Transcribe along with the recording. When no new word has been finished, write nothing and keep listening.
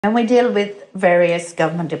And we deal with various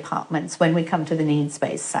government departments when we come to the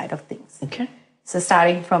needs-based side of things. Okay. So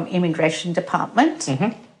starting from immigration department,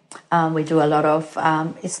 we do a lot of,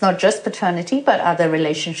 it's not just paternity, but other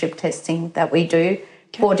relationship testing that we do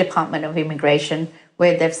for Department of Immigration,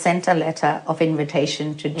 where they've sent a letter of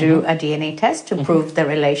invitation to do a DNA test to prove the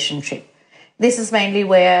relationship. This is mainly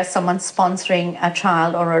where someone's sponsoring a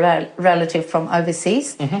child or a relative from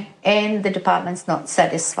overseas, and the department's not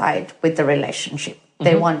satisfied with the relationship.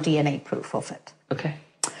 They want DNA proof of it. Okay.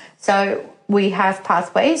 So we have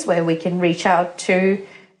pathways where we can reach out to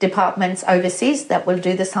departments overseas that will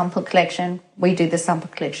do the sample collection. We do the sample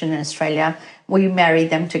collection in Australia. We marry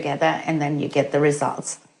them together, and then you get the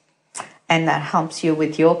results. And that helps you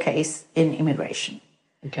with your case in immigration.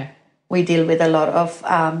 Okay. We deal with a lot of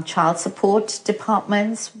child support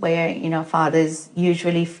departments where, fathers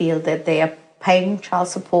usually feel that they are paying child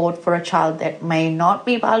support for a child that may not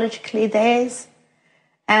be biologically theirs,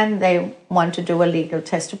 and they want to do a legal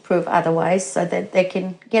test to prove otherwise so that they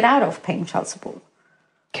can get out of paying child support.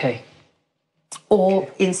 Okay. Or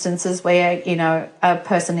instances where, a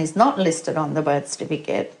person is not listed on the birth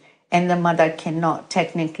certificate and the mother cannot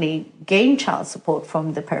technically gain child support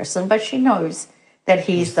from the person, but she knows that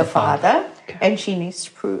he's the father, and she needs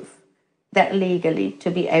to prove that legally to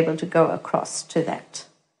be able to go across to that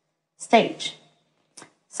stage.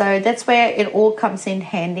 So that's where it all comes in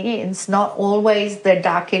handy. It's not always the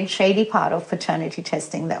dark and shady part of paternity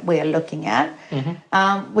testing that we're looking at.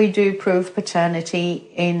 We do prove paternity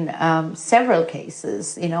in several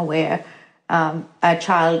cases, where a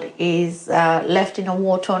child is left in a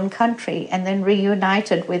war-torn country and then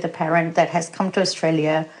reunited with a parent that has come to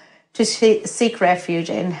Australia to seek refuge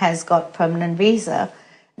and has got permanent visa,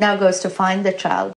 now goes to find the child.